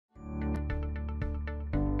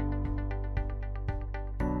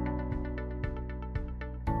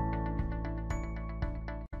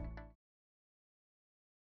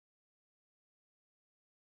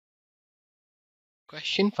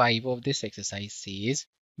Question 5 of this exercise says,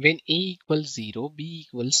 when a equals 0, b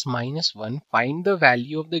equals -1, find the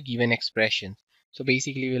value of the given expression. So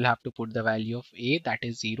basically we'll have to put the value of a, that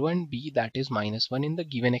is 0, and b, that is -1, in the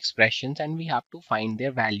given expressions, and we have to find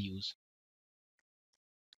their values.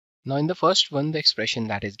 Now in the first one, the expression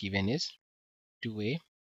that is given is 2a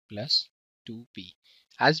plus 2b.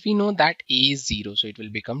 As we know that a is 0, so it will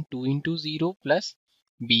become 2 into 0 plus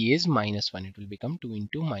b is -1. It will become 2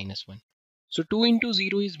 into -1. So 2 into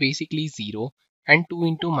 0 is basically 0, and 2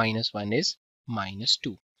 into -1 is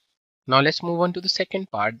 -2. Now let's move on to the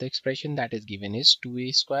second part. The expression that is given is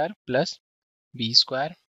 2a square plus b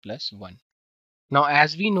square plus 1. Now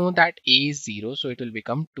as we know that a is 0, so it will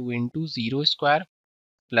become 2 into 0 square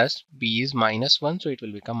plus b is -1, so it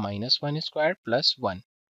will become -1 square plus 1.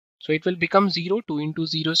 So it will become 0, 2 into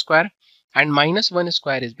 0 square, and -1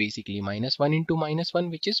 square is basically -1 into -1,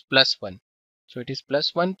 which is +1. So it is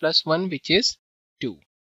 +1 plus 1, which is 2.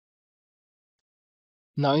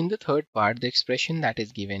 Now in the third part, the expression that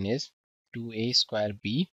is given is 2a square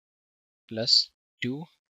b plus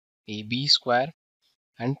 2ab square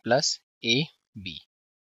and plus ab.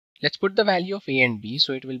 Let's put the value of a and b,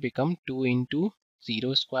 so it will become 2 into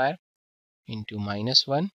 0 square into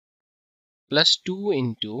 -1 plus 2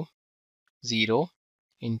 into 0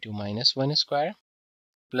 into -1 square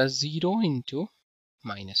plus 0 into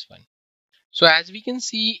 -1. So as we can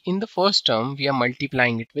see, in the first term we are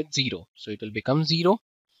multiplying it with 0, so it will become 0.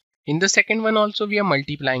 In the second one also we are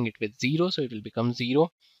multiplying it with 0, so it will become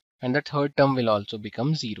 0, and the third term will also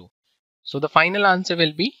become 0. So the final answer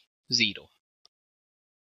will be 0.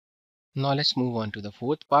 Now let's move on to the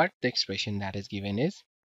fourth part. The expression that is given is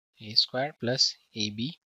a square plus ab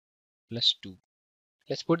plus 2.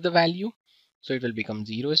 Let's put the value. So it will become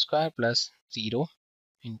 0 square plus 0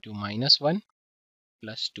 into -1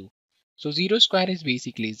 plus 2. So 0 square is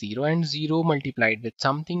basically 0, and 0 multiplied with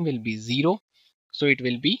something will be 0. So it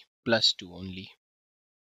will be +2 only.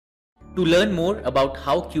 To learn more about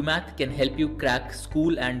how QMath can help you crack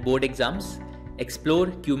school and board exams,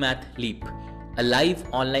 explore QMath Leap, a live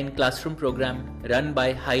online classroom program run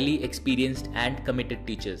by highly experienced and committed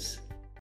teachers.